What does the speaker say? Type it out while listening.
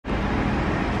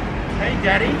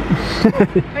Daddy.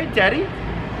 Hey, Daddy.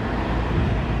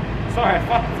 Sorry, I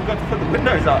fucking forgot to put the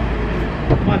windows up.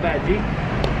 My bad, G.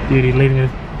 Dude, you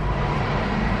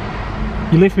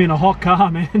left me in a hot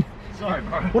car, man. Sorry,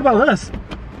 bro. What about this?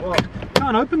 What?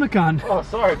 Can't open the gun. Oh,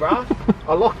 sorry, bro.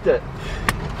 I locked it.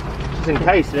 Just in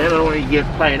case, man. I don't want you to get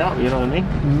played up, you know what I mean?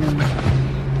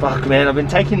 Fuck, man. I've been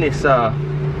taking this,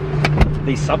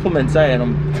 these supplements, and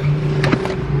I'm...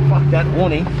 Fuck that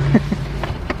horny.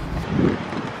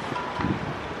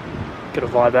 Get a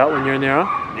vibe out when you're in there,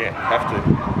 huh? Yeah, have to.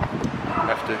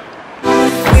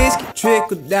 Whiskey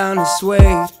trickle down the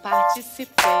sway.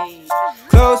 Participate.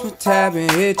 Close my tab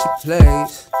and hit your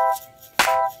place.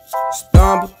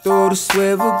 Stumble through the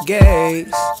swivel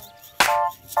gates.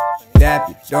 Dap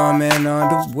your doorman on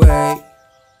the way.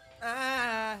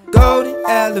 Golden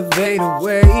elevator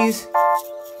ways.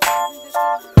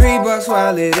 $3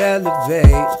 while it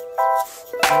elevates.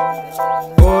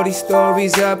 40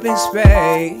 stories up in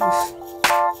space.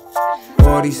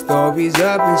 40 stories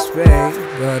up in space.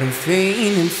 But I'm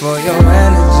fiending for your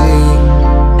energy.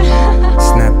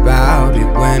 Snap out it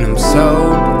when I'm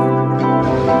sober.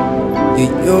 You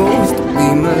used to be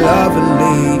my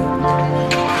lovely.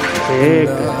 Big.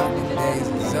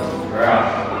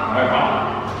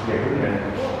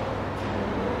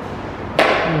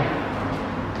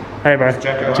 Hey bro,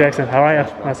 Jackson, how are you?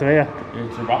 Nice to meet you.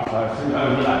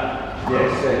 Yeah,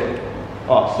 sick.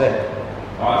 Oh, sick.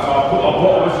 Alright, so I've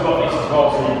obviously got this as well,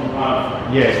 so you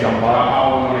can kind of how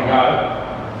I'm going to go.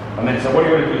 And then, so what are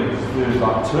you going to do? Just do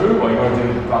like two, or you want to do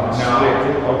like a split?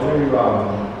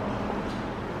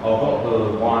 I've got the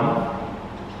one.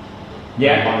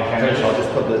 Yeah. One canvas. I'll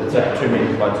just put the 2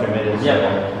 meters by 2 meters. Yeah.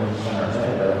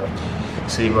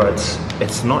 See, bro,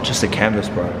 it's not just a canvas,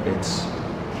 bro.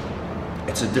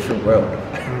 It's a different world.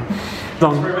 3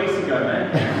 weeks ago,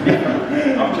 man.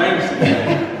 I've changed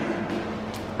it.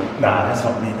 Nah, that's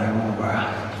not me no more, bro.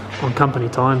 On company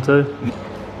time too.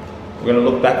 We're gonna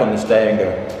look back on this day and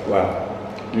go, wow,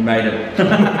 we made it.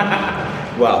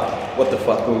 Wow, what the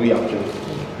fuck were we up to?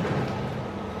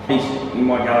 Piece in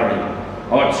my gallery.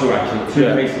 I like 2 actually.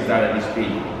 2 pieces that are this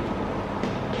big.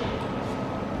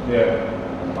 Yeah.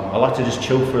 I like to just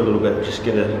chill for a little bit, just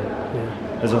get a.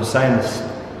 Yeah. As I was saying,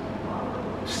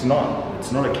 it's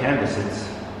not a canvas.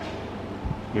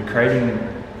 You're creating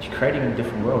a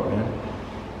different world, man.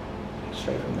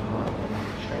 Straight from the heart, man.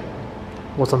 Straight.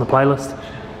 What's on the playlist?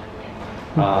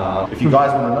 If you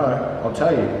guys want to know, I'll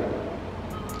tell you.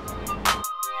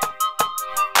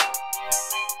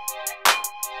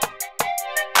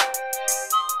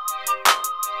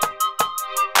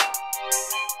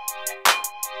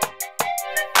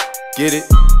 Get it?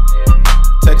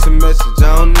 Text a message,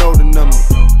 I don't know the number.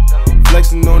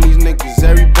 Flexing on these niggas,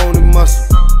 every bone and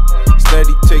muscle.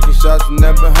 Steady taking shots,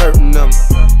 never hurting them.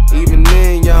 Even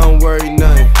then, y'all don't worry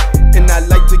nothing. And I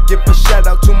like to give a shout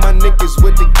out to my niggas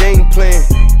with the game plan.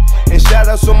 And shout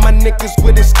outs on my niggas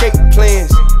with escape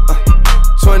plans.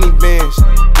 20 bands,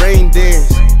 rain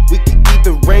dance. We can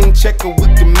either rain check or we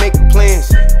can make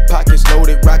plans. Pockets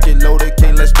loaded, rocket loaded,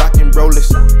 can't let's rock and roll this.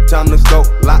 Time to go,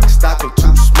 lock, stock, and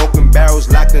 2 smoking barrels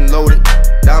locked and loaded.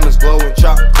 Diamonds glowing,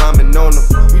 chop climbing on them.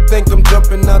 You think I'm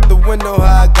jumping out the window,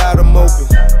 how I got them open.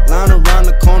 Line around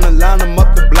the corner, line them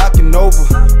up the block and over.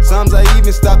 Sometimes I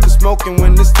even stop the smoking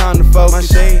when it's time to focus. My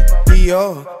shade,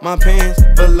 P.O.V, my pants,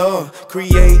 velour.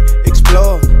 Create,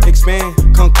 explore, expand,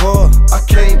 concord. I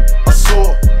came, I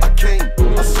saw, I came,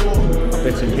 I saw.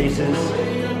 Bits and pieces.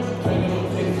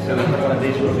 So let's look at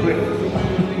these real quick.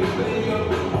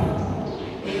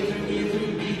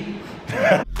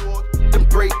 Then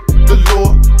break the law.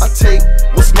 I take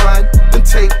what's mine, then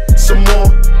take some more.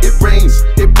 It rains,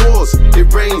 it pours,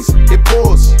 it rains, it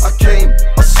pours. I came,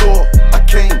 I saw, I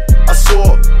came, I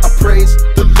saw. I praise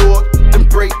the Lord, then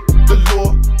break the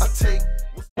law. I take.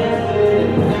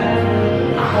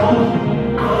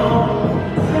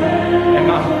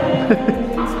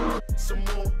 Some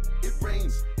more. It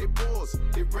rains, it pours,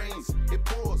 it rains, it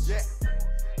pours. Yeah,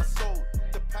 I sold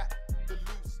the pack, the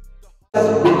loose.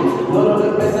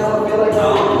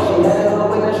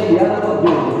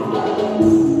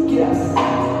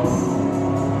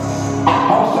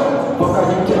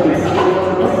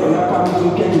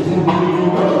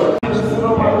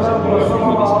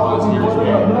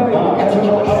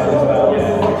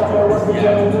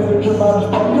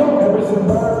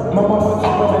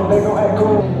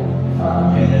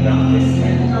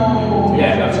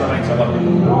 Yeah, that's what I mean. So like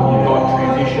you've got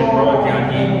transition right down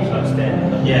here, so it's then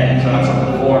so that's like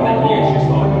the 4, and then here it's just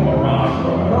like a mirage,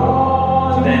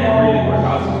 right? So then it really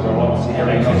regards to obviously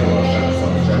everything else is going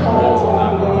to show the walls on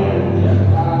that one. Yeah.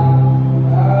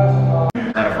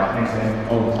 Thanks, man.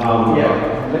 Oh,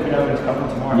 Yeah, let me know when it's coming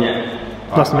tomorrow.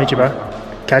 Yeah. Nice to meet you, bro.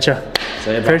 Catch ya.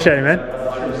 See you, bro. Appreciate it, man.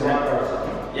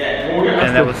 Yeah.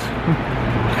 And that was,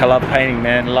 I love painting,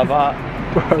 man. I love art.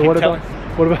 Bro, what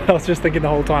about, I was just thinking the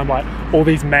whole time, like, all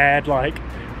these mad, like,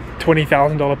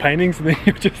 $20,000 paintings, and then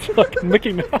you're just like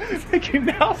Mickey Mouse. Mickey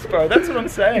Mouse, bro. That's what I'm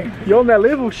saying. You're on that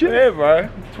level, shit. Yeah, bro.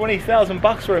 20,000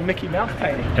 bucks for a Mickey Mouse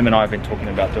painting. Him and I have been talking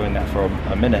about doing that for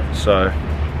a minute, so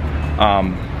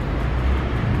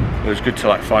it was good to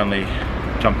like finally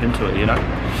jump into it, you know.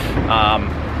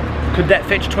 Could that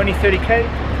fetch 20, 30K?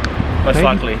 Most Maybe.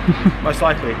 likely. Most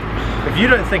likely. If you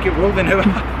don't think it will, then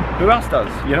who else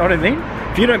does? You know what I mean?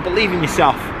 If you don't believe in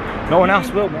yourself, no one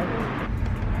else will, man.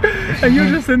 And you're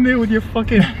just in there with your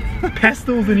fucking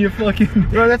pastels and your fucking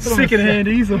second-hand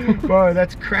easel. Bro,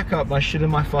 that's crack up my shit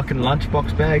in my fucking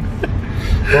lunchbox bag.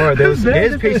 Bro,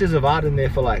 there's pieces of art in there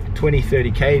for like 20,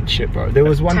 30K and shit, bro. There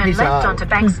was one piece of art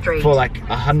for like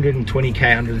 120K,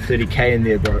 130K in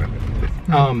there, bro.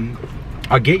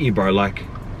 I get you, bro, like,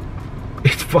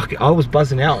 it's fucking, I was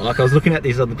buzzing out. Like, I was looking at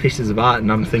these other pieces of art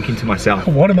and I'm thinking to myself,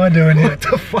 what am I doing here? What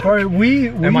the fuck bro,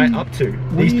 am I up to?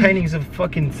 These paintings are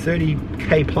fucking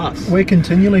 30K plus. We're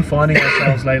continually finding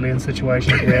ourselves lately in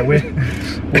situations where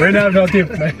we're in out of our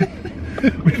depth, man.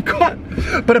 We've got,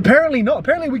 but apparently not.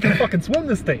 Apparently we can fucking swim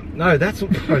this thing. No, that's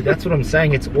what I'm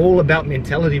saying. It's all about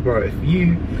mentality, bro. If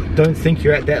you don't think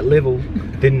you're at that level,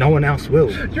 then no one else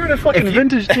will. You're in a fucking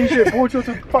vintage t-shirt board with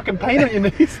a fucking paint on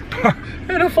your knees.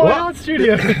 In a fine art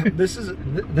studio. This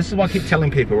is what I keep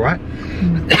telling people, right?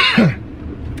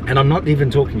 And I'm not even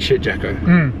talking shit, Jacko.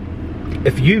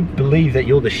 If you believe that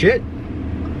you're the shit,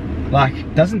 like,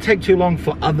 it doesn't take too long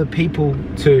for other people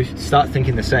to start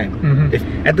thinking the same. If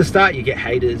at the start you get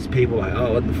haters, people like,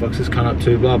 oh, what the fuck's this cunt up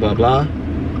to, blah blah blah.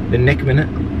 The next minute,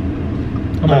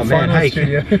 oh man,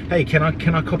 hey, can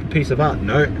I cop a piece of art?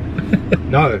 No,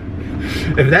 no.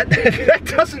 If that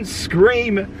doesn't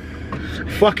scream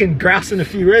fucking grouse and a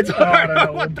few reds, I don't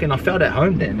know what. And I felt at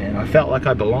home there, man. I felt like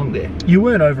I belonged there. You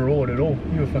weren't overawed at all.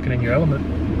 You were fucking in your element.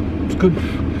 It's good.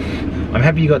 I'm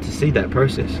happy you got to see that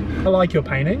process. I like your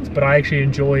paintings, but I actually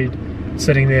enjoyed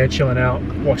sitting there, chilling out,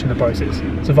 watching the process.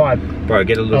 It's a vibe. Bro,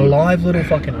 get a live little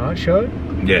fucking art show.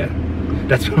 Yeah,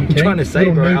 that's what I'm trying to say,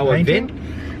 bro. Our event,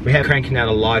 we have cranking out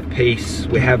a live piece.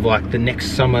 We have like the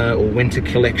next summer or winter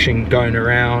collection going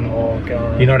around. Oh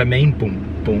god. You know what I mean?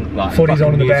 Boom, boom. Like footy's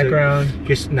on in the music. background.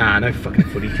 Just nah, no fucking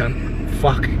footy, cunt.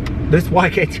 Fuck. This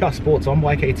YKTR Sports. I'm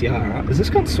YKTR. Right? Is this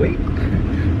gun sweet?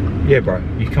 Yeah, bro.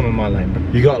 You come in my lane, bro.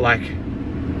 You got like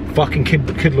fucking Kid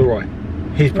Leroy.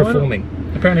 He's performing.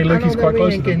 Apparently Lukey's quite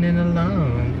close to them.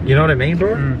 You know what I mean,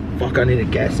 bro? Fuck, I need a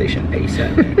gas station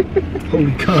ASAP, man.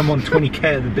 Holy cunt, I'm on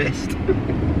 20K of the best.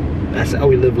 That's how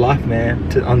we live life, man.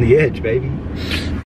 On the edge, baby.